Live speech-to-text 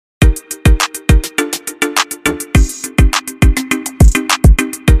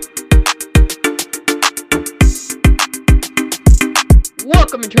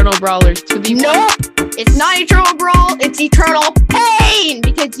Welcome, Eternal Brawlers, to the... Nope! It's not Eternal Brawl, it's Eternal Pain!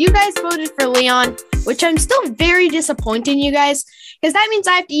 Because you guys voted for Leon, which I'm still very disappointed in you guys, because that means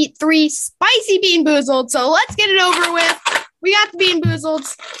I have to eat 3 spicy Bean Boozled, so let's get it over with. We got the Bean Boozled.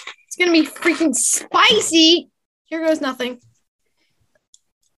 It's gonna be freaking spicy. Here goes nothing.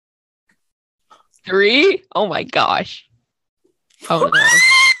 3? Oh my gosh. Oh no.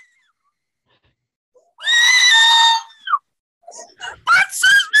 That's so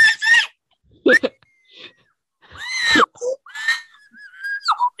spicy!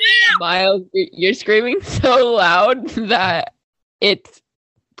 Miles, you're screaming so loud that it's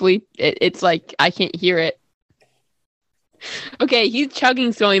like I can't hear it. Okay, he's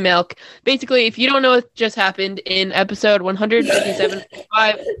chugging soy milk. Basically, if you don't know what just happened in episode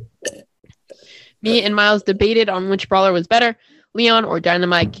 157.5, me and Miles debated on which brawler was better, Leon or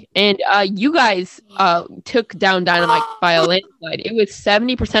Dynamite, and you guys took down Dynamite by a landslide. It was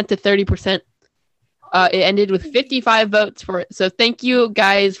 70% to 30%. It ended with 55 votes for it. So thank you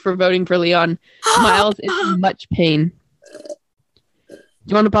guys for voting for Leon. Miles is in much pain. Do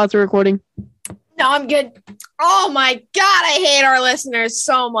you want to pause the recording? No, I'm good. Oh my god, I hate our listeners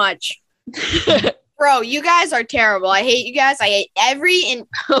so much. Bro, you guys are terrible. I hate you guys. I hate each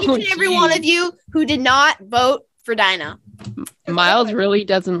and every one of you who did not vote for Dinah. Miles really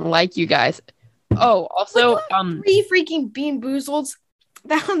doesn't like you guys. Oh, also, 3 freaking Bean Boozleds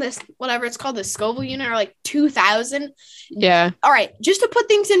on this, whatever it's called, the Scoville unit, are like 2,000. Yeah. All right, just to put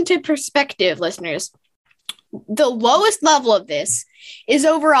things into perspective, listeners, the lowest level of this is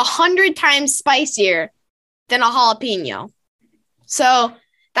over 100 times spicier than a jalapeno. So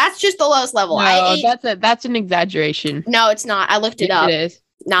that's just the lowest level. No, that's an exaggeration. No, it's not. I looked it up. It is.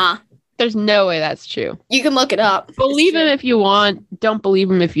 Nah. There's no way that's true. You can look it up. Believe him if you want. Don't believe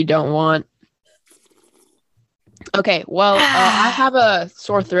him if you don't want. Okay, well, I have a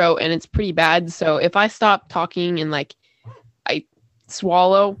sore throat and it's pretty bad. So if I stop talking and I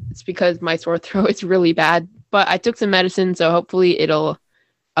swallow, it's because my sore throat is really bad. But I took some medicine, so hopefully it'll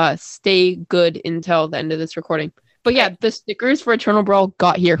stay good until the end of this recording. But yeah, the stickers for Eternal Brawl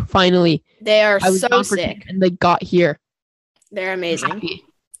got here finally. They are so sick, and they got here. They're amazing.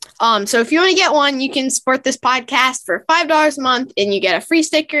 So if you want to get one, you can support this podcast for $5 a month, and you get a free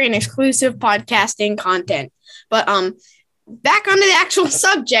sticker and exclusive podcasting content. But back onto the actual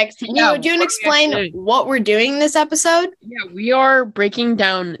subject. Do you want to explain what we're doing this episode? Yeah, we are breaking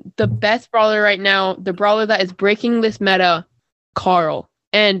down the best brawler right now, the brawler that is breaking this meta, Carl.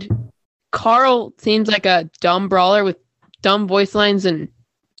 And Carl seems like a dumb brawler with dumb voice lines and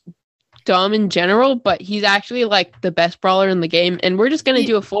dumb in general, but he's actually like the best brawler in the game. And we're just going to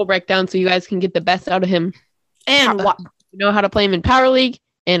do a full breakdown so you guys can get the best out of him. And you know how to play him in Power League.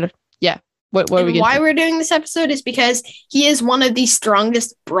 And yeah. Why we're doing this episode is because he is one of the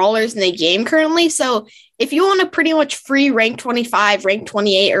strongest brawlers in the game currently. So if you want a pretty much free rank 25, rank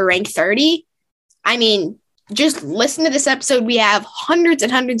 28, or rank 30, I mean, just listen to this episode. We have hundreds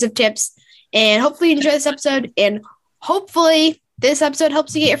and hundreds of tips, and hopefully you enjoy this episode, and hopefully this episode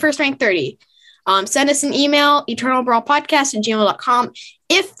helps you get your first rank 30. Send us an email, eternalbrawlpodcast@gmail.com,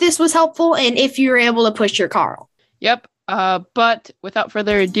 if this was helpful and if you were able to push your Carl. Yep. But without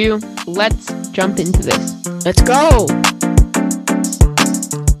further ado, let's jump into this. Let's go!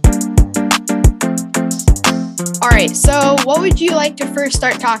 All right, so what would you like to first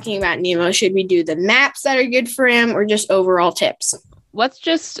start talking about, Nemo? Should we do the maps that are good for him or just overall tips? Let's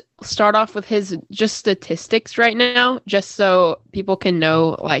just start off with his just statistics right now, just so people can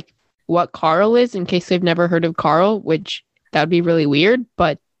know what Carl is in case they've never heard of Carl, which that would be really weird,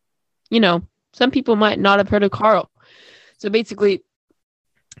 but some people might not have heard of Carl. So basically,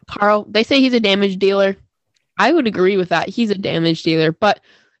 Carl, they say he's a damage dealer. I would agree with that. He's a damage dealer, but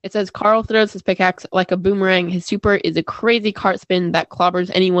it says Carl throws his pickaxe like a boomerang. His super is a crazy cart spin that clobbers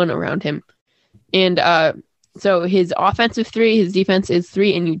anyone around him. And so his offensive 3, his defense is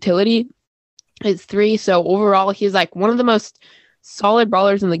 3, and utility is 3. So overall, he's like one of the most solid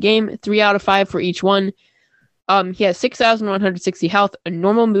brawlers in the game. 3 out of 5 for each one. He has 6,160 health, a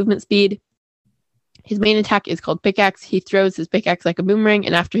normal movement speed. His main attack is called Pickaxe. He throws his pickaxe like a boomerang,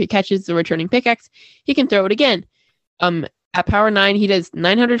 and after he catches the returning pickaxe, he can throw it again. At Power 9, he does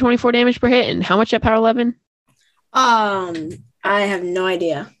 924 damage per hit, and how much at Power 11? I have no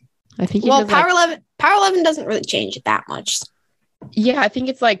idea. I think Power 11 doesn't really change it that much. Yeah, I think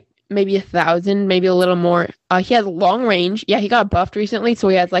it's like maybe 1,000, maybe a little more. He has long range. Yeah, he got buffed recently, so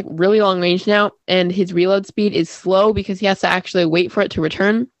he has really long range now, and his reload speed is slow because he has to actually wait for it to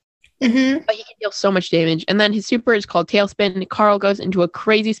return. Mm-hmm. But he can deal so much damage. And then his super is called Tailspin. Carl goes into a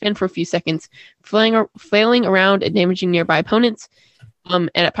crazy spin for a few seconds, flailing around and damaging nearby opponents. And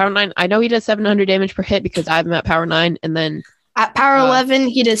at power 9, I know he does 700 damage per hit because I have him at power 9. And then at power 11,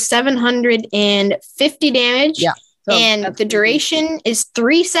 he does 750 damage. Yeah. So and the duration is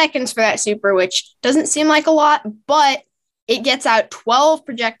 3 seconds for that super, which doesn't seem like a lot, but it gets out 12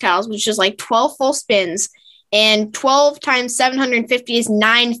 projectiles, which is like 12 full spins. And 12 times 750 is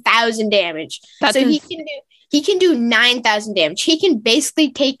 9,000 damage. He can do 9,000 damage. He can basically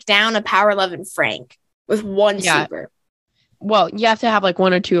take down a power 11 Frank with one super. Well, you have to have like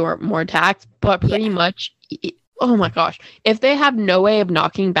 1 or 2 or more attacks, but pretty much, oh my gosh. If they have no way of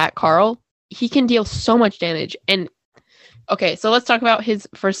knocking back Carl, he can deal so much damage. And okay, so let's talk about his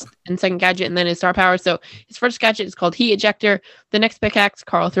first and second gadget and then his star power. So his first gadget is called Heat Ejector. The next pickaxe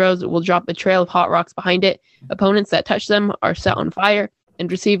Carl throws will drop a trail of hot rocks behind it. Opponents that touch them are set on fire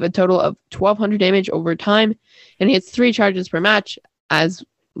and receive a total of 1,200 damage over time. And he has 3 charges per match, as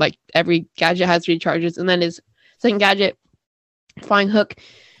like every gadget has 3 charges. And then his second gadget, Flying Hook.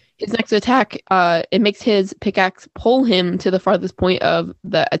 His next attack, it makes his pickaxe pull him to the farthest point of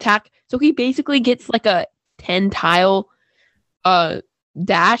the attack. So he basically gets like a 10 tile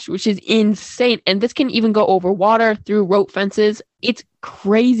dash, which is insane. And this can even go over water, through rope fences. It's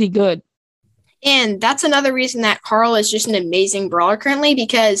crazy good. And that's another reason that Carl is just an amazing brawler currently,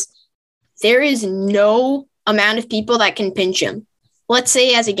 because there is no amount of people that can pinch him. Let's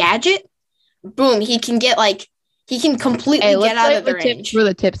say as a gadget, boom, he can completely get out of the range. For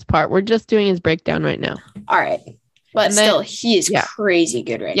the tips part, we're just doing his breakdown right now. All right. But still, he is crazy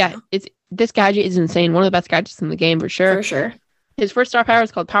good right now. Yeah, this gadget is insane. One of the best gadgets in the game, for sure. For sure. His first star power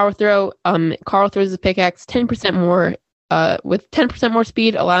is called Power Throw. Carl throws his pickaxe 10% more, with 10% more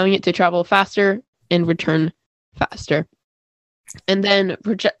speed, allowing it to travel faster and return faster. And then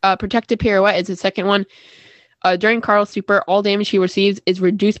Protected Pirouette is the second one. During Carl's super, all damage he receives is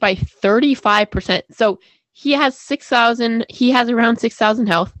reduced by 35%. So he has 6,000. He has around 6,000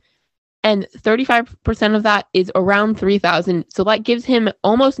 health, and 35% of that is around 3,000. So that gives him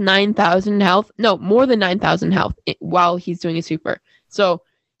almost 9,000 health. No, more than 9,000 health while he's doing a super. So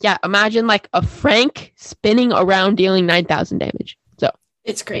yeah, imagine like a Frank spinning around dealing 9,000 damage. So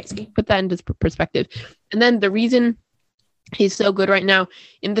it's crazy. Put that into perspective. And then the reason he's so good right now,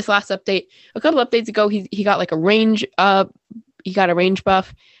 in this last update, a couple updates ago, he got like a range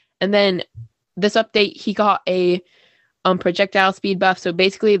buff, and then this update he got a projectile speed buff. So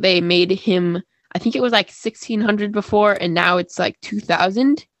basically they made him, I think it was like 1,600 before, and now it's like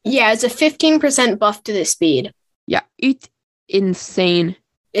 2,000. Yeah, it's a 15% buff to the speed. Yeah, it's insane.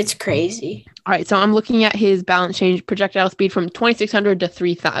 It's crazy. All right, so I'm looking at his balance change projectile speed from 2,600 to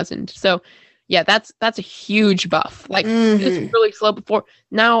 3,000. So yeah, that's a huge buff. Like it's really slow before.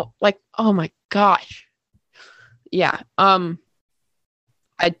 Now, like, oh my gosh. Yeah.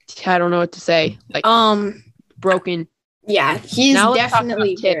 I don't know what to say. Like broken. Yeah, he's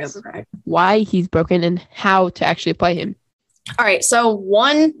definitely very overpowered. Why he's broken and how to actually play him. All right, so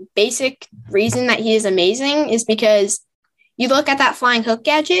one basic reason that he is amazing is because you look at that Flying Hook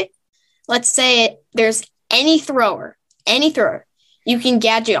gadget. Let's say there's any thrower, you can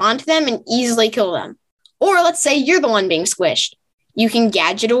gadget onto them and easily kill them. Or let's say you're the one being squished. You can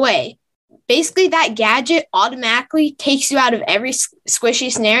gadget away. Basically, that gadget automatically takes you out of every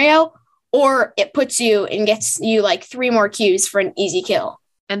squishy scenario, or it puts you and gets you like 3 more Qs for an easy kill.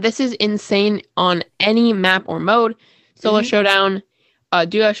 And this is insane on any map or mode. Solo Showdown,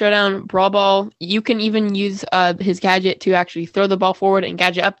 Duo Showdown, Brawl Ball. You can even use his gadget to actually throw the ball forward and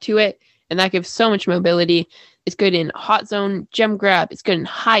gadget up to it. And that gives so much mobility. It's good in Hot Zone, Gem Grab. It's good in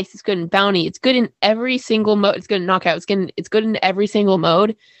Heist. It's good in Bounty. It's good in every single mode. It's good in Knockout. It's good in every single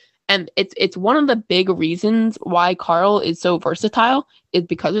mode. And it's one of the big reasons why Carl is so versatile is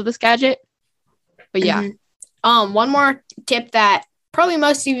because of this gadget. But yeah. One more tip that probably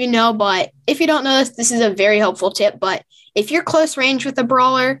most of you know, but if you don't know this is a very helpful tip. But if you're close range with a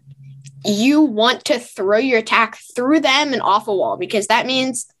brawler, you want to throw your attack through them and off a wall, because that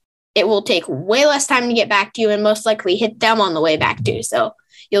means it will take way less time to get back to you and most likely hit them on the way back too. So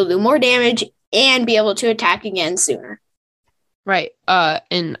you'll do more damage and be able to attack again sooner. Right.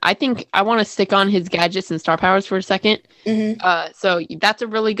 And I think I want to stick on his gadgets and star powers for a second. So that's a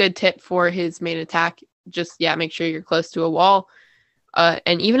really good tip for his main attack. Just, make sure you're close to a wall.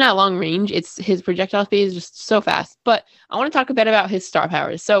 And even at long range, his projectile speed is just so fast. But I want to talk a bit about his star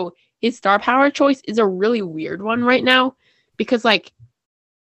powers. So his star power choice is a really weird one right now, because I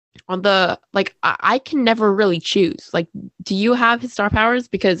can never really choose. Like, do you have his star powers?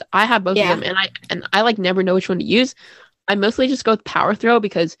 Because I have both of them, and I like never know which one to use. I mostly just go with Power Throw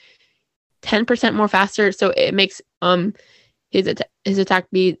because 10% more faster, so it makes his attack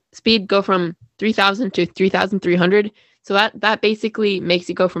speed go from 3,000 to 3,300. So that basically makes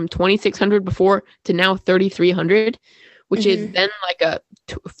it go from 2,600 before to now 3,300, which is then like a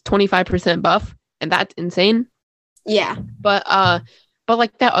 25% buff, and that's insane. Yeah. But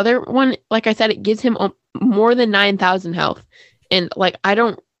like that other one, like I said, it gives him more than 9,000 health. And like,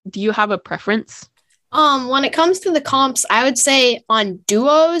 do you have a preference? When it comes to the comps, I would say on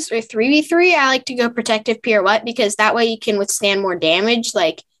duos or 3v3, I like to go Protective Pirouette because that way you can withstand more damage.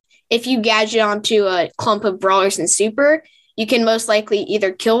 Like, if you gadget onto a clump of brawlers in super, you can most likely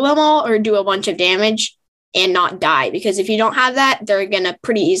either kill them all or do a bunch of damage and not die. Because if you don't have that, they're going to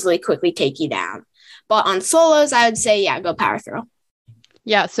pretty easily quickly take you down. But on solos, I would say, yeah, go Power Throw.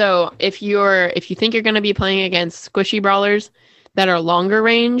 Yeah, so if you think you're going to be playing against squishy brawlers that are longer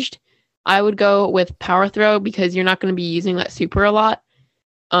ranged, I would go with Power Throw because you're not going to be using that super a lot.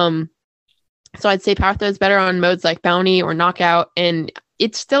 So I'd say Power Throw is better on modes like Bounty or Knockout, and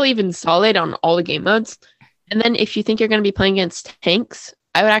it's still even solid on all the game modes. And then if you think you're going to be playing against tanks,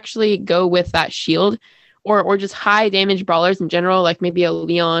 I would actually go with that shield or just high damage brawlers in general, like maybe a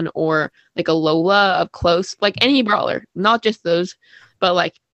Leon or like a Lola up close, like any brawler, not just those, but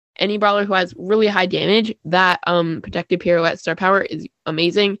like any brawler who has really high damage. That Protective Pirouette star power is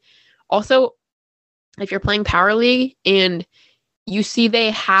amazing. Also, if you're playing Power League and you see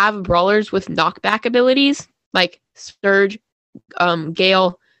they have brawlers with knockback abilities like Surge,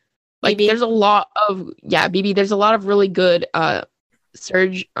 Gale, like BB. there's a lot of BB. There's a lot of really good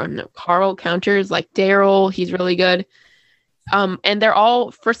Surge or no, Carl counters like Daryl. He's really good. And they're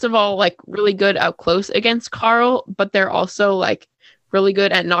all, first of all, like really good up close against Carl, but they're also like really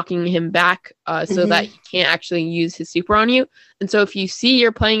good at knocking him back so that he can't actually use his super on you. And so if you see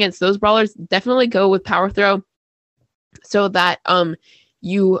you're playing against those brawlers, definitely go with Power Throw so that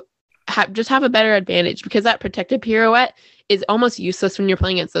you just have a better advantage, because that Protective Pirouette is almost useless when you're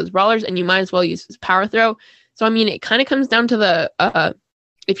playing against those brawlers, and you might as well use Power Throw. So I mean, it kind of comes down to the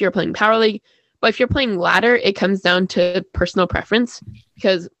if you're playing Power League, but if you're playing ladder, it comes down to personal preference,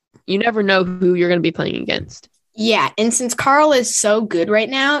 because you never know who you're going to be playing against. Yeah, and since Carl is so good right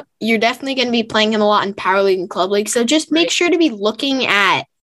now, you're definitely going to be playing him a lot in Power League and Club League. So just make sure to be looking at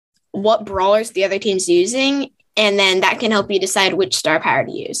what brawlers the other team's using, and then that can help you decide which star power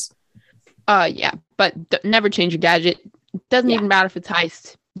to use. Yeah, but never change your gadget. It doesn't even matter if it's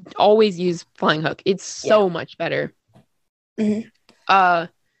heist. Always use Flying Hook. It's so much better.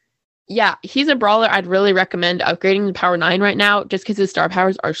 Yeah, he's a brawler I'd really recommend upgrading to Power 9 right now, just because his star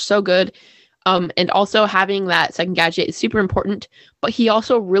powers are so good. And also having that second gadget is super important, but he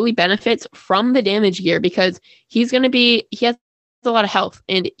also really benefits from the damage gear, because he has a lot of health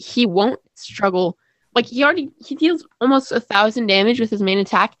and he won't struggle. Like he deals almost 1,000 damage with his main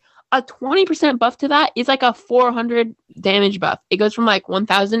attack. A 20% buff to that is like a 400 damage buff. It goes from like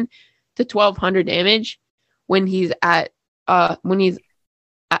 1,000 to 1,200 damage when he's at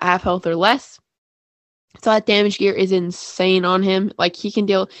half health or less. So that damage gear is insane on him. Like he can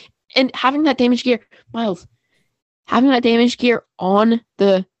deal. And having that damage gear, Miles, having that damage gear on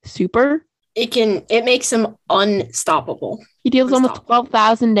the super, it makes him unstoppable. He deals almost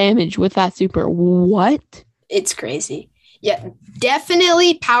 12,000 damage with that super. What? It's crazy. Yeah,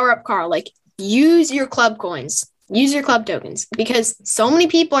 definitely power up Carl. Like, use your club coins, use your club tokens, because so many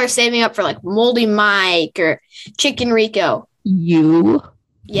people are saving up for like Moldy Mike or Chicken Rico. You?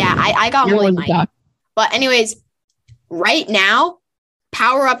 Yeah, I got Moldy Mike. But anyways, right now,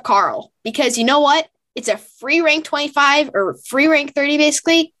 power up Carl, because you know what? It's a free rank 25 or free rank 30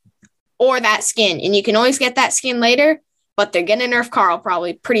 basically, or that skin. And you can always get that skin later, but they're going to nerf Carl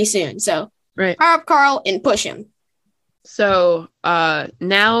probably pretty soon. So power up Carl and push him. So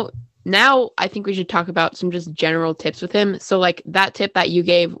now I think we should talk about some just general tips with him. So like that tip that you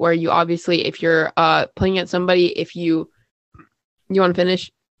gave, where you obviously, if you're playing at somebody, if you want to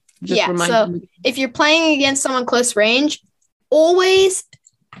finish? So if you're playing against someone close range, always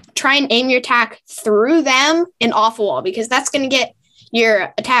try and aim your attack through them and off a wall, because that's going to get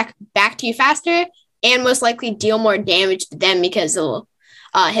your attack back to you faster and most likely deal more damage to them, because it'll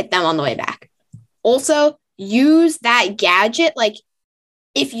hit them on the way back. Also, use that gadget. Like,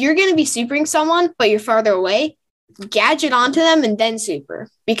 if you're going to be supering someone, but you're farther away, gadget onto them and then super.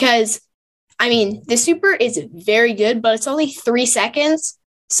 Because, I mean, the super is very good, but it's only 3 seconds.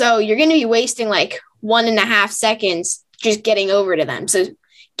 So you're going to be wasting like 1.5 seconds just getting over to them. So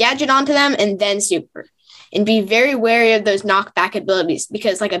gadget onto them and then super. And be very wary of those knockback abilities,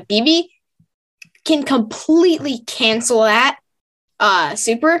 because like a BB can completely cancel that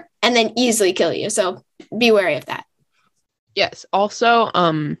super and then easily kill you. So be wary of that. Yes. Also,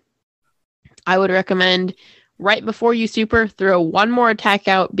 I would recommend right before you super, throw one more attack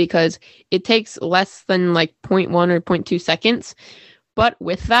out because it takes less than like 0.1 or 0.2 seconds. But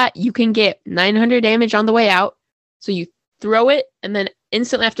with that, you can get 900 damage on the way out. So you throw it, and then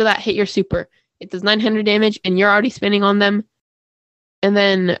instantly after that, hit your super. It does 900 damage, and you're already spinning on them. And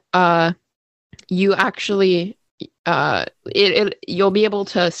then you actually you'll be able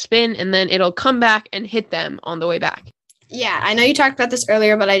to spin, and then it'll come back and hit them on the way back. Yeah, I know you talked about this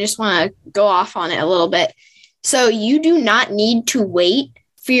earlier, but I just want to go off on it a little bit. So you do not need to wait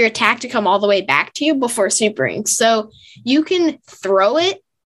for your attack to come all the way back to you before supering. So you can throw it,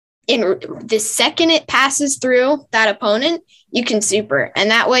 and the second it passes through that opponent, you can super.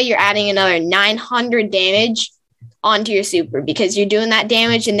 And that way you're adding another 900 damage onto your super because you're doing that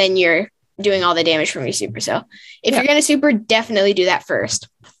damage and then you're doing all the damage from your super. So if you're going to super, definitely do that first.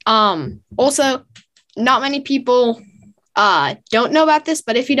 Also, not many people don't know about this,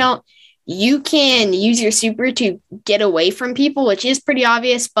 but if you don't, you can use your super to get away from people, which is pretty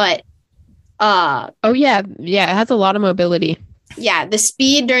obvious, but it has a lot of mobility. Yeah, the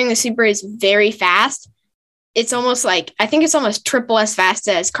speed during the super is very fast. It's almost like, I think it's almost triple as fast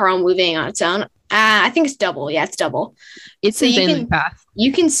as Carl moving on its own. I think it's double. Yeah, it's double. It's so insanely fast.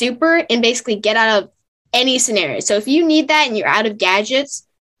 You can super and basically get out of any scenario. So if you need that and you're out of gadgets,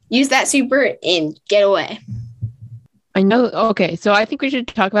 use that super and get away. I know. Okay, so I think we should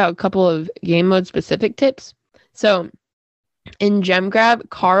talk about a couple of game mode specific tips. So in Gem Grab,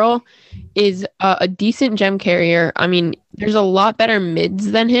 Carl is a decent gem carrier. I mean, there's a lot better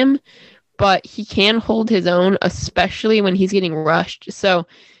mids than him, but he can hold his own, especially when he's getting rushed. So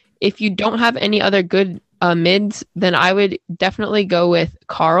if you don't have any other good mids, then I would definitely go with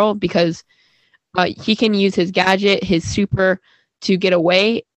Carl because he can use his gadget, his super to get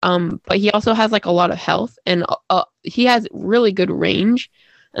away. But he also has like a lot of health and he has really good range.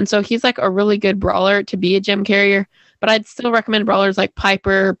 And so he's like a really good brawler to be a gem carrier. But I'd still recommend brawlers like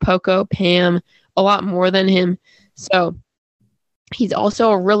Piper, Poco, Pam a lot more than him. So he's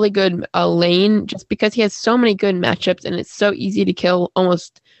also a really good lane just because he has so many good matchups and it's so easy to kill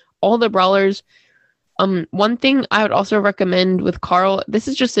almost all the brawlers. One thing I would also recommend with Carl, this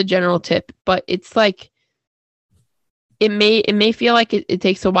is just a general tip, but it's like it may feel like it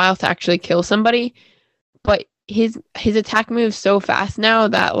takes a while to actually kill somebody, but his attack moves so fast now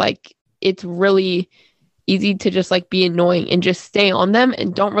that like it's really easy to just like be annoying and just stay on them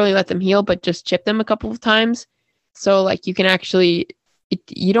and don't really let them heal, but just chip them a couple of times. So like you can actually,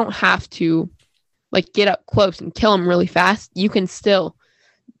 you don't have to like get up close and kill them really fast. You can still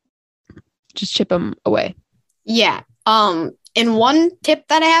just chip them away. Yeah. And one tip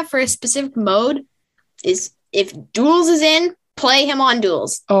that I have for a specific mode is if Duels is in, play him on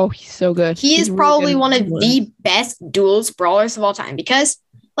Duels. Oh, he's so good. He is probably one of the best Duels brawlers of all time because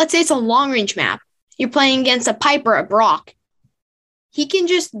let's say it's a long range map. You're playing against a Piper, a Brock. He can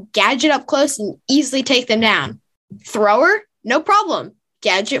just gadget up close and easily take them down. Thrower, no problem.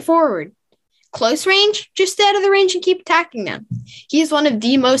 Gadget forward. Close range, just stay out of the range and keep attacking them. He is one of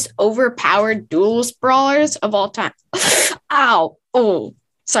the most overpowered Duels brawlers of all time. Ow. Oh,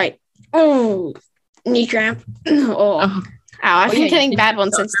 sorry. Oh, knee cramp. Ow. I've been getting bad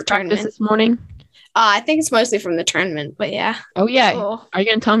ones since the tournament. This morning? I think it's mostly from the tournament, but yeah. Oh, yeah. Oh. Are you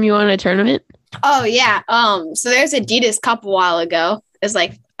going to tell me you won a tournament? Oh, yeah. So there's Adidas Cup a while ago. It was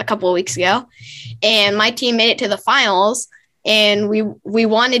like a couple of weeks ago. And my team made it to the finals. And we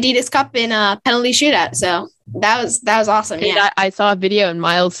won Adidas Cup in a penalty shootout. So that was awesome. Yeah. I saw a video and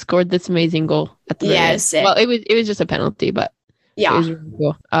Miles scored this amazing goal at the end. It was sick. Well, it was just a penalty, but yeah. It was really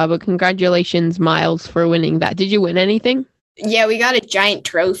cool. But congratulations, Miles, for winning that. Did you win anything? Yeah, we got a giant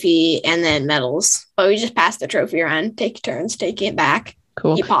trophy and then medals. But we just passed the trophy around, take turns taking it back.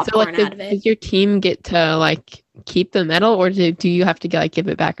 Cool. Eat popcorn out of it. Does your team get to like keep the medal, or do you have to like give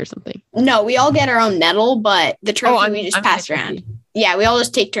it back or something? No, we all get our own medal, but the trophy we just pass around. Yeah, we all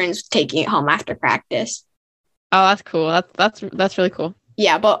just take turns taking it home after practice. Oh, that's cool. That's really cool.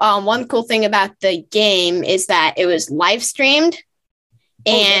 Yeah, but one cool thing about the game is that it was live streamed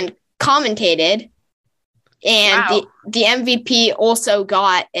and commentated, and the MVP also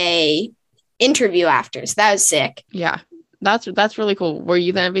got a interview after, so that was sick. Yeah. That's really cool. Were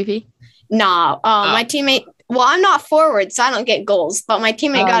you the MVP? No, my teammate. Well, I'm not forward, so I don't get goals. But my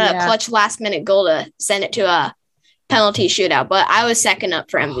teammate got a clutch last-minute goal to send it to a penalty shootout. But I was second up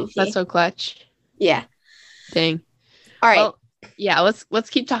for MVP. That's so clutch. Yeah. Dang. All right. Well, yeah. Let's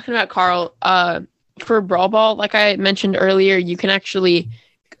keep talking about Carl. For Brawl Ball, like I mentioned earlier, you can actually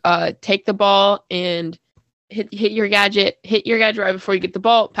take the ball and hit your gadget right before you get the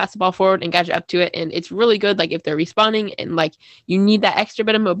ball, pass the ball forward and gadget up to it. And it's really good. Like if they're respawning and like you need that extra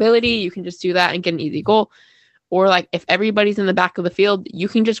bit of mobility, you can just do that and get an easy goal. or like if everybody's in the back of the field, you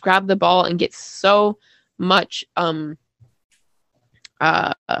can just grab the ball and get so much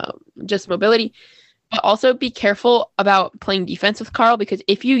just mobility. But also be careful about playing defense with Carl, because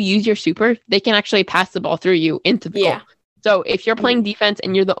if you use your super, they can actually pass the ball through you into the goal. So if you're playing defense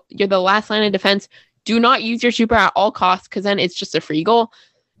and you're the last line of defense, do not use your super at all costs, because then it's just a free goal.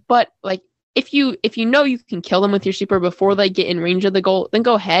 But like if you know you can kill them with your super before they get in range of the goal, then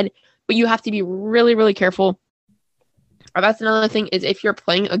go ahead. But you have to be really, really careful. That's another thing, is if you're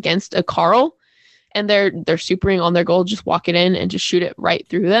playing against a Carl and they're supering on their goal, just walk it in and just shoot it right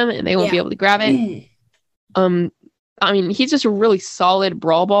through them and they won't be able to grab it. I mean, he's just a really solid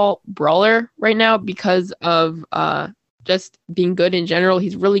brawler right now because of just being good in general.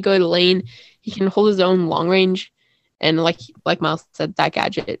 He's really good lane. He can hold his own long range, and like Miles said, that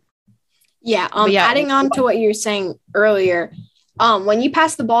gadget. Adding on to what you were saying earlier, when you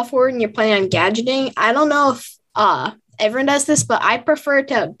pass the ball forward and you're playing on gadgeting, I don't know if everyone does this, but I prefer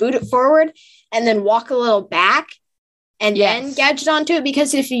to boot it forward and then walk a little back and then gadget onto it,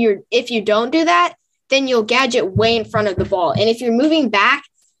 because if you don't do that, then you'll gadget way in front of the ball. And if you're moving back,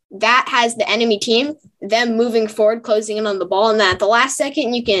 that has the enemy team, them moving forward, closing in on the ball. And then at the last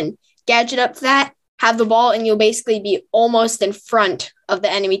second, you can gadget up to that, have the ball, and you'll basically be almost in front of the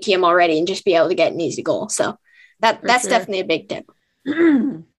enemy team already and just be able to get an easy goal. So that's definitely a big tip.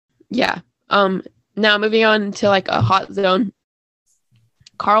 Yeah. Now moving on to like a hot zone.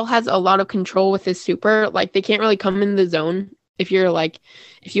 Carl has a lot of control with his super. Like they can't really come in the zone. If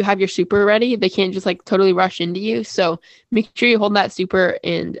you have your super ready, they can't just like totally rush into you. So make sure you hold that super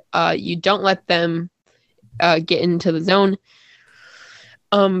and you don't let them get into the zone.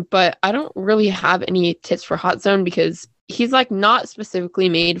 But I don't really have any tips for hot zone, because he's like not specifically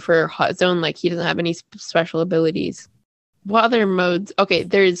made for hot zone. Like he doesn't have any special abilities. What other modes? Okay,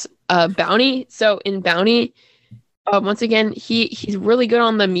 there's bounty. So in bounty, once again, he's really good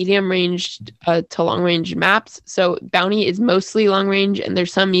on the medium range to long range maps. So bounty is mostly long range, and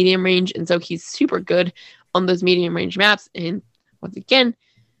there's some medium range, and so he's super good on those medium range maps. And once again,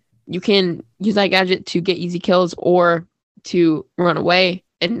 you can use that gadget to get easy kills or to run away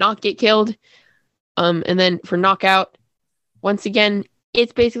and not get killed. And then for knockout, once again,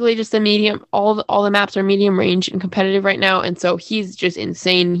 it's basically just a medium. All the maps are medium range and competitive right now, and so he's just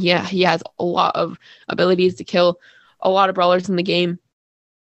insane. He has a lot of abilities to kill a lot of brawlers in the game,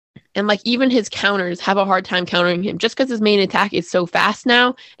 and like even his counters have a hard time countering him, just because his main attack is so fast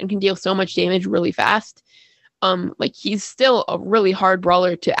now and can deal so much damage really fast. Like he's still a really hard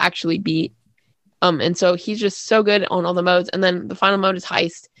brawler to actually beat. And so he's just so good on all the modes. And then the final mode is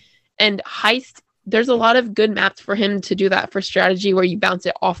Heist. And Heist, there's a lot of good maps for him to do that for strategy, where you bounce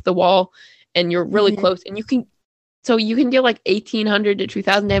it off the wall and you're really close, and you can deal like 1,800 to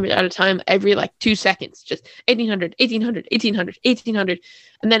 2,000 damage at a time every like 2 seconds. Just 1,800, 1,800, 1,800, 1,800.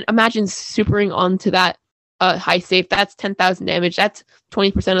 And then imagine supering onto that high safe. That's 10,000 damage. That's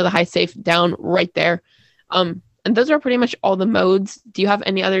 20% of the high safe down right there. And those are pretty much all the modes. Do you have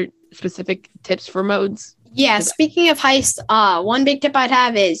any other specific tips for modes? Yeah, speaking of Heist, one big tip I'd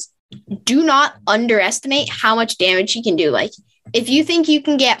have is do not underestimate how much damage he can do. Like if you think you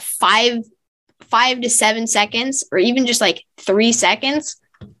can get 5 to 7 seconds, or even just like 3 seconds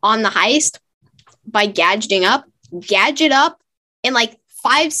on the Heist by gadget up in like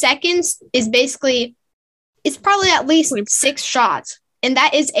 5 seconds is basically, it's probably at least 6 shots. And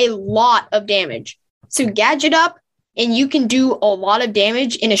that is a lot of damage. So gadget up and you can do a lot of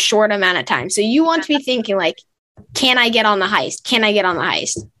damage in a short amount of time. So you want to be thinking like, can I get on the Heist? Can I get on the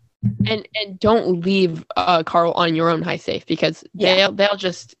Heist? And don't leave Carl on your own high safe, because they'll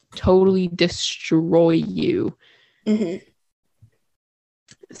just totally destroy you.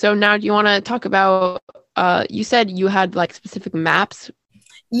 So now do you want to talk about you said you had like specific maps?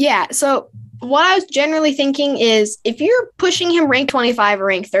 Yeah, so what I was generally thinking is, if you're pushing him rank 25 or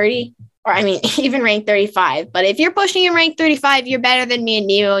rank 30, or I mean even rank 35, but if you're pushing him rank 35, you're better than me and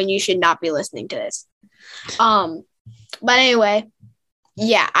Neo, and you should not be listening to this. But anyway,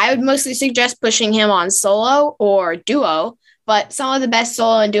 yeah, I would mostly suggest pushing him on solo or duo, but some of the best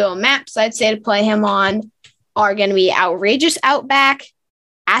solo and duo maps I'd say to play him on are going to be Outrageous Outback,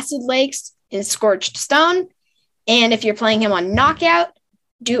 Acid Lakes, and Scorched Stone. And if you're playing him on Knockout,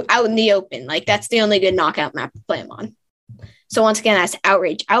 do Out in the Open. Like that's the only good knockout map to play him on. So once again, that's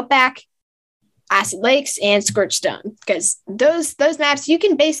Outrage Outback, Acid Lakes, and Scorched Stone. Because those maps, you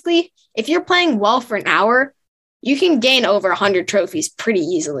can basically, if you're playing well for an hour, you can gain over 100 trophies pretty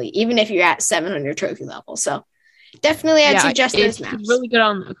easily, even if you're at 700 trophy level. So definitely I'd Yeah, suggest those he's maps. really good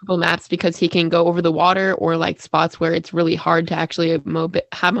on a couple maps because he can go over the water or like spots where it's really hard to actually have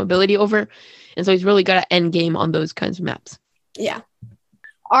mobility over. And so he's really good at end game on those kinds of maps. Yeah.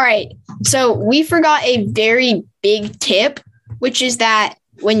 All right. So we forgot a very big tip, which is that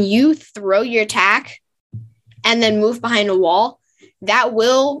when you throw your attack and then move behind a wall, that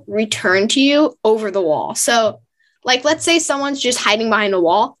will return to you over the wall. So, like, let's say someone's just hiding behind a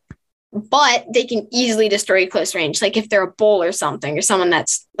wall, but they can easily destroy close range. Like if they're a bull or something, or someone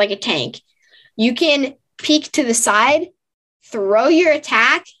that's like a tank, you can peek to the side, throw your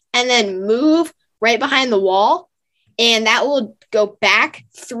attack, and then move right behind the wall. And that will go back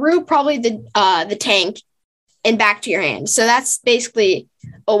through probably the tank and back to your hand. So that's basically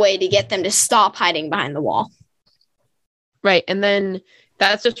a way to get them to stop hiding behind the wall. Right. And then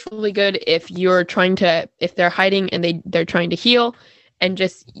that's just really good if they're hiding and they're trying to heal and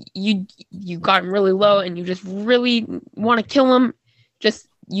just you got them really low and you just really want to kill them. Just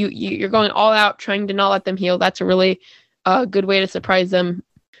you're going all out trying to not let them heal. That's a really good way to surprise them.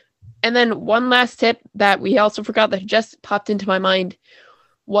 And then one last tip that we also forgot that just popped into my mind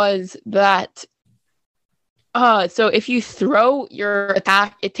was that so if you throw your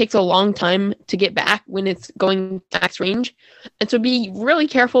attack, it takes a long time to get back when it's going max range. And so be really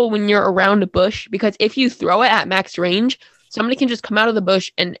careful when you're around a bush, because if you throw it at max range, somebody can just come out of the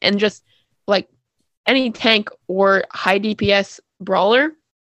bush and just like any tank or high DPS brawler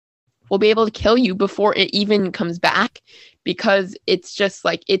will be able to kill you before it even comes back, because it's just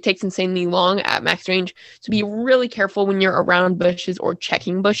like it takes insanely long at max range. So be really careful when you're around bushes or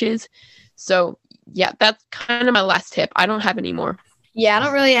checking bushes. So yeah, that's kind of my last tip. I don't have any more. Yeah, I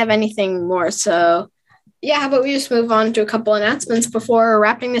don't really have anything more. So yeah, how about we just move on to a couple announcements before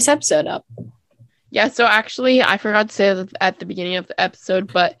wrapping this episode up? Yeah, so actually, I forgot to say that at the beginning of the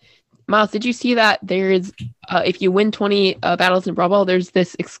episode, but Miles, did you see that there's, if you win 20 battles in Brawl Ball, there's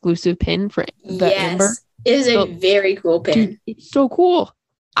this exclusive pin for the Amber? It is a very cool pin. Dude, it's so cool.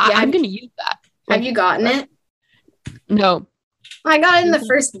 Yeah, I'm going to use that. Have you gotten it? No. I got it in the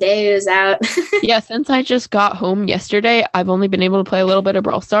first day it was out. Yeah, since I just got home yesterday, I've only been able to play a little bit of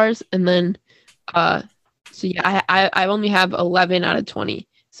Brawl Stars, and then, so yeah, I only have 11 out of 20.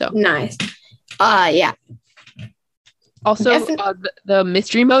 So nice. Yeah. Also, the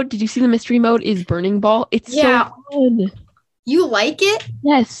mystery mode. Did you see the mystery mode is Burning Ball? It's so fun. You like it?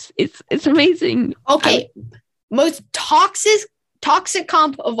 Yes, it's amazing. Okay, most toxic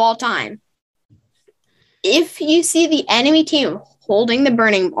comp of all time. If you see the enemy team holding the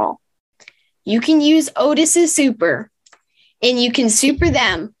Burning Ball, you can use Otis's super, and you can super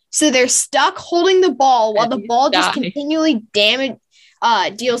them so they're stuck holding the ball while the ball just continually deals damage.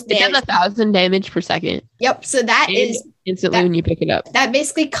 It does 1,000 damage per second. Yep. So that is instantly when you pick it up. That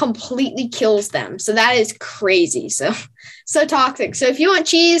basically completely kills them. So that is crazy. So toxic. So if you want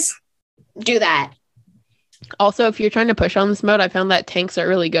cheese, do that. Also, if you're trying to push on this mode, I found that tanks are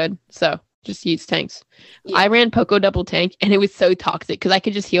really good. So just use tanks. Yeah. I ran Poco double tank and it was so toxic because I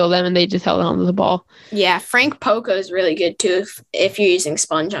could just heal them and they just held on to the ball. Yeah, Frank Poco is really good too if you're using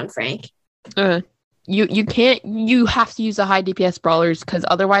Sponge on Frank. You have to use the high DPS brawlers because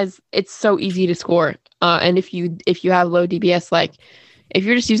otherwise it's so easy to score. And if you have low DPS, like if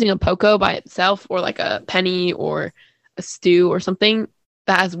you're just using a Poco by itself or like a Penny or a Stu or something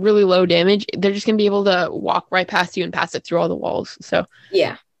that has really low damage, they're just gonna be able to walk right past you and pass it through all the walls. So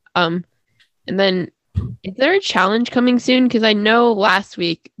yeah. And then is there a challenge coming soon? Because I know last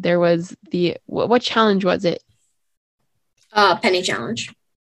week there was what challenge was it? Penny challenge.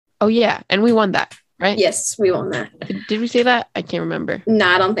 Oh yeah, and we won that, right? Yes, we won that. Did we say that? I can't remember. No,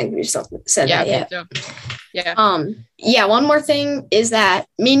 I don't think we said that yet. So. Yeah. Yeah. One more thing is that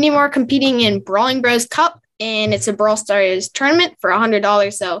me and Nemo are competing in Brawling Bros Cup, and it's a Brawl Stars tournament for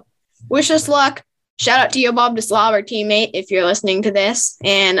 $100. So wish us luck. Shout out to Yo Bob the Slob, our teammate, if you're listening to this.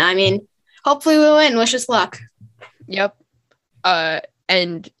 And I mean, hopefully we win. Wish us luck. Yep.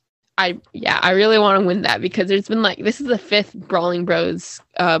 And I really want to win that because there's been this is the 5th Brawling Bros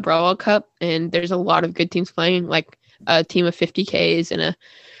Brawl Cup, and there's a lot of good teams playing, like a team of 50Ks and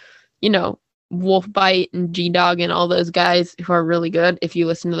a, Wolfbite and G-Dog and all those guys who are really good if you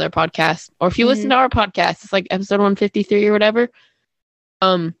listen to their podcast. Or if you listen to our podcast, it's like episode 153 or whatever.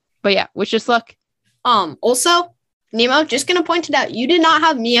 But yeah, wish us luck. Also, Nemo, just gonna point it out, you did not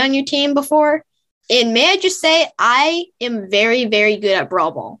have me on your team before. And may I just say I am very, very good at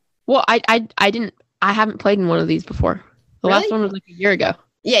Brawl Ball. Well, I haven't played in one of these before. The last one was like a year ago.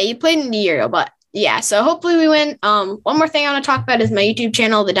 Yeah, you played in a year ago, but yeah, so hopefully we win. One more thing I want to talk about is my YouTube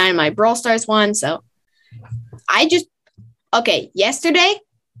channel, the Dynamite Brawl Stars one. So yesterday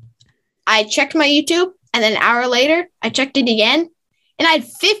I checked my YouTube And then an hour later, I checked it again, and I had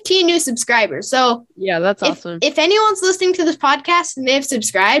 15 new subscribers. So yeah, that's awesome. If anyone's listening to this podcast and they have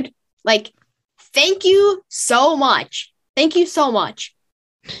subscribed, like, thank you so much. Thank you so much.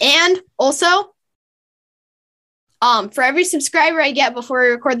 And also, for every subscriber I get before we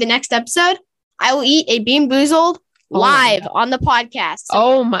record the next episode, I will eat a Bean Boozled live on the podcast.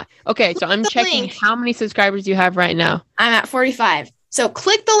 So okay, so I'm checking how many subscribers you have right now. I'm at 45. So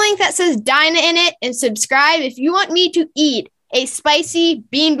click the link that says Dinah in it and subscribe if you want me to eat a spicy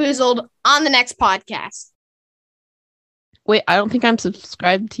Bean Boozled on the next podcast. Wait, I don't think I'm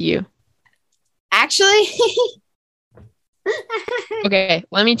subscribed to you. Actually? Okay,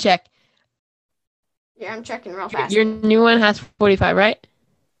 let me check. Yeah, I'm checking real fast. Your new one has 45, right?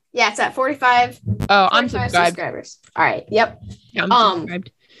 Yeah, it's at 45. Oh, I'm subscribed. Subscribers. All right. Yep. Yeah, I'm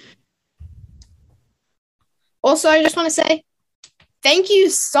subscribed. Also, I just want to say thank you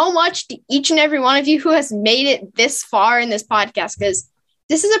so much to each and every one of you who has made it this far in this podcast, because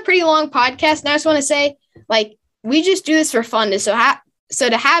this is a pretty long podcast. And I just want to say, like, we just do this for fun. So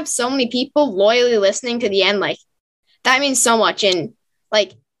to have so many people loyally listening to the end, like, that means so much. And,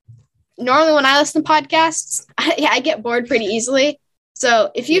 like, normally when I listen to podcasts, I get bored pretty easily.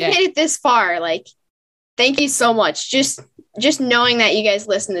 So if you've made it this far, like, thank you so much. Just knowing that you guys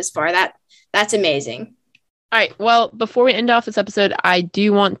listen this far, that's amazing. All right. Well, before we end off this episode, I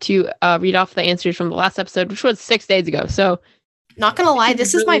do want to read off the answers from the last episode, which was 6 days ago. So, not gonna lie,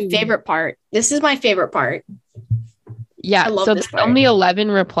 this is my favorite part. This is my favorite part. Yeah. So there's only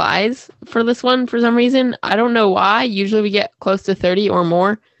 11 replies for this one for some reason. I don't know why. Usually we get close to 30 or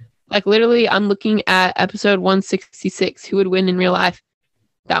more. Like, literally, I'm looking at episode 166, who would win in real life.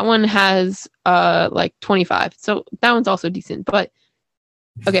 That one has like 25. So that one's also decent. But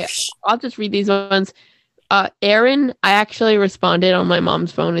okay, I'll just read these ones. Aaron, I actually responded on my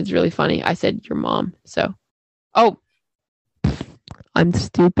mom's phone. It's really funny. I said your mom. So, I'm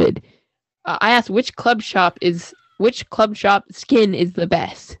stupid. I asked which club shop skin is the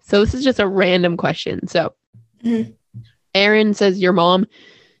best. So this is just a random question. So Aaron says your mom.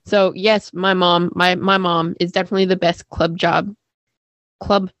 So yes, my mom, my mom is definitely the best club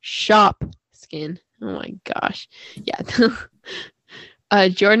shop skin. Oh my gosh. Yeah.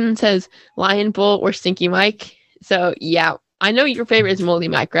 Jordan says Lion Bull or Stinky Mike. So yeah, I know your favorite is Moldy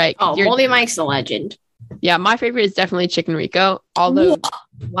Mike, right? Oh, Moldy Mike's the legend. Yeah, my favorite is definitely Chicken Rico, although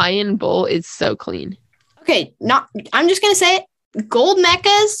Lion Bull is so clean. Okay, I'm just gonna say it. Gold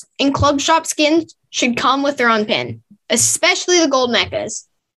mechas and club shop skins should come with their own pin, especially the gold mechas.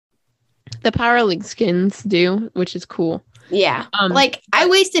 The Power League skins do, which is cool. Yeah, like I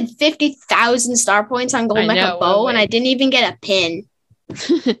wasted 50,000 star points on gold mecha bow, and I didn't even get a pin.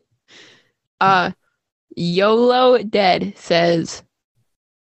 YOLO Dead says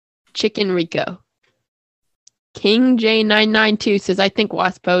Chicken Rico. King J992 says I think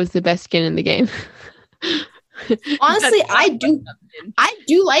Waspo is the best skin in the game. Honestly, I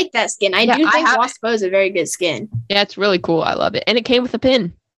do like that skin. I do think Waspo is a very good skin. Yeah, it's really cool. I love it. And it came with a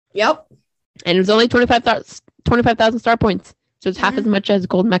pin. Yep. And it was only 25,000 star points. So it's half as much as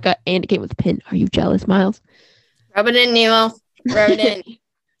Gold Mecha, and it came with a pin. Are you jealous, Miles? Rub it in, Nemo. Rub it in.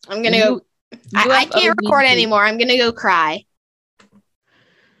 I'm going to go. I can't record anymore. I'm going to go cry.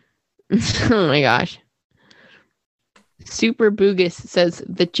 Oh my gosh. Super Boogus says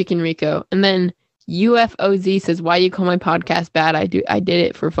the Chicken Rico. And then UFOZ says, why you call my podcast bad? I did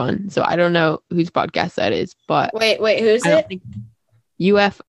it for fun. So I don't know whose podcast that is, but wait, who's it?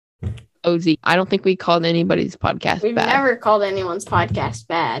 UFOZ. I don't think we called anybody's podcast We've bad. We've never called anyone's podcast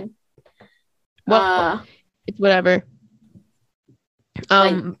bad. Well, it's whatever.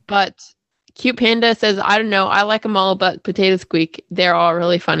 But Cute Panda says, I don't know. I like them all, but Potato Squeak, they're all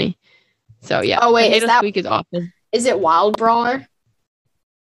really funny. So yeah. Oh wait, Potato Squeak is awesome. Is it Wild Brawler?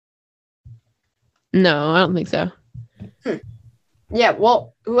 No, I don't think so. Yeah,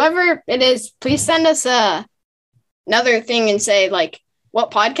 well, whoever it is, please send us another thing and say like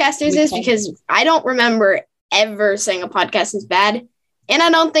what podcast is this, because I don't remember ever saying a podcast is bad, and I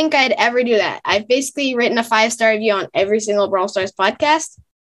don't think I'd ever do that. I've basically written a 5-star review on every single Brawl Stars podcast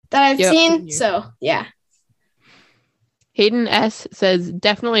that I've seen. So yeah. Hayden S says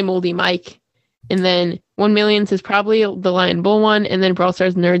definitely Moldy Mike, and then 1 Million says probably the Lion Bull one, and then Brawl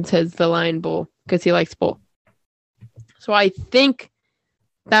Stars Nerd says the Lion Bull because he likes bull. So I think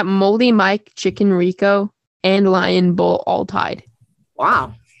that Moldy Mike, Chicken Rico, and Lion Bull all tied.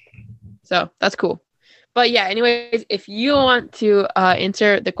 Wow. So that's cool. But yeah, anyways, if you want to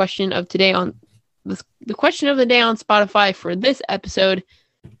answer the question of today on the question of the day on Spotify for this episode,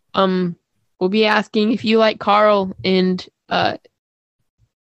 we'll be asking if you like Carl and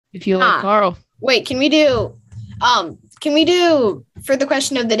if you like Carl. Wait, can we do for the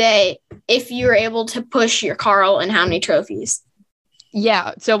question of the day, if you were able to push your Carl and how many trophies?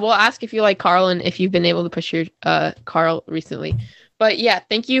 Yeah, so we'll ask if you like Carl and if you've been able to push your Carl recently. But yeah,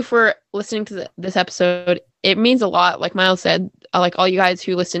 thank you for listening to this episode. It means a lot. Like Miles said, like all you guys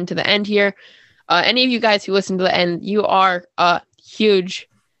who listened to the end here, any of you guys who listened to the end, you are a huge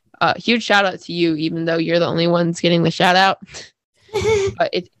shout out to you, even though you're the only ones getting the shout out. But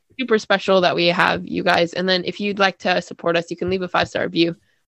it's super special that we have you guys. And then if you'd like to support us, you can leave a 5-star review.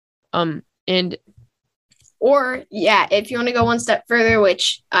 Or, yeah, if you want to go one step further,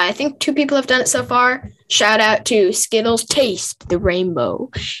 which I think 2 people have done it so far, shout out to Skittles Taste the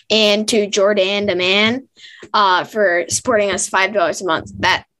Rainbow and to Jordan the Man for supporting us $5 a month.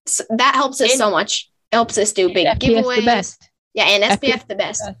 That helps us so much. It helps us do big giveaways. The best. Yeah, and SPF the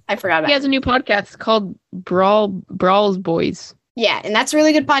best. I forgot about it. He has a new podcast called Brawls Boys. Yeah, and that's a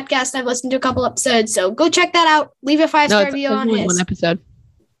really good podcast. I've listened to a couple episodes, so go check that out. Leave a 5-star review on his. One episode.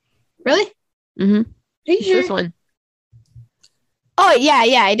 Really? Mm-hmm. Are you sure? This one. Oh, yeah,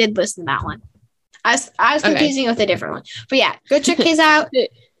 I did listen to that one. I was confusing it with a different one. But yeah, go check his out. The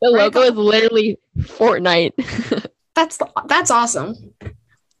logo is literally Fortnite. That's awesome.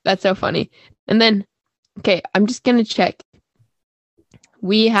 That's so funny. And then, okay, I'm just going to check.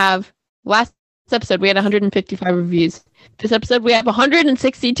 We have, last episode, we had 155 reviews. This episode, we have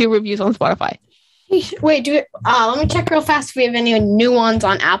 162 reviews on Spotify. Wait, let me check real fast if we have any new ones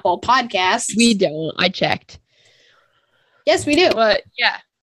on Apple Podcasts. We don't. I checked. Yes, we do. But yeah.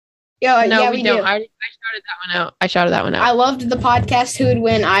 No, we don't. I shouted that one out. I loved the podcast Who Would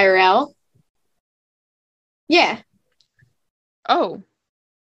Win IRL. Yeah. Oh.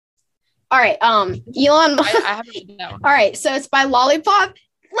 All right. Elon Musk. I haven't read that one. All right. So it's by Lollipop.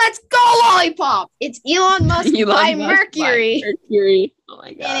 Let's go, Lollipop! It's Elon Musk by Mercury. Oh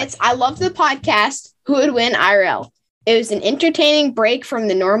my god! And I love the podcast Who Would Win IRL. It was an entertaining break from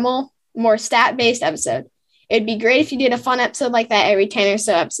the normal, more stat-based episode. It'd be great if you did a fun episode like that every 10 or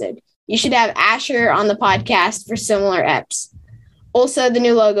so episode. You should have Asher on the podcast for similar eps. Also, the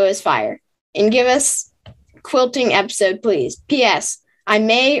new logo is fire. And give us quilting episode, please. P.S. I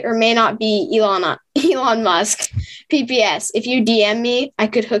may or may not be Elon Musk. PPS, if you DM me, I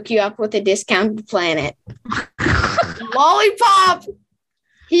could hook you up with a discounted planet. Lollipop!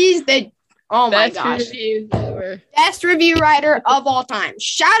 He's the, oh my gosh. Best review writer of all time.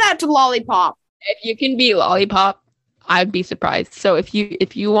 Shout out to Lollipop. If you can beat Lollipop, I'd be surprised. So if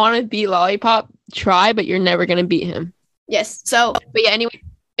you want to beat Lollipop, try, but you're never going to beat him. Yes, so. But yeah, anyway,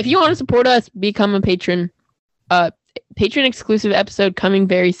 if you want to support us, become a patron. Patron exclusive episode coming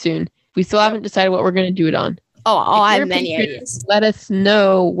very soon. We still haven't decided what we're going to do it on. Oh, I have many ideas. Let us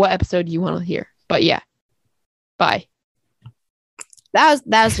know what episode you want to hear. But yeah, bye. That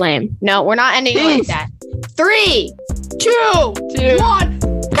was lame. No, we're not ending it like that. 3, 2, 1.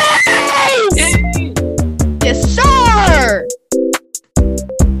 Peace! Yes, sir!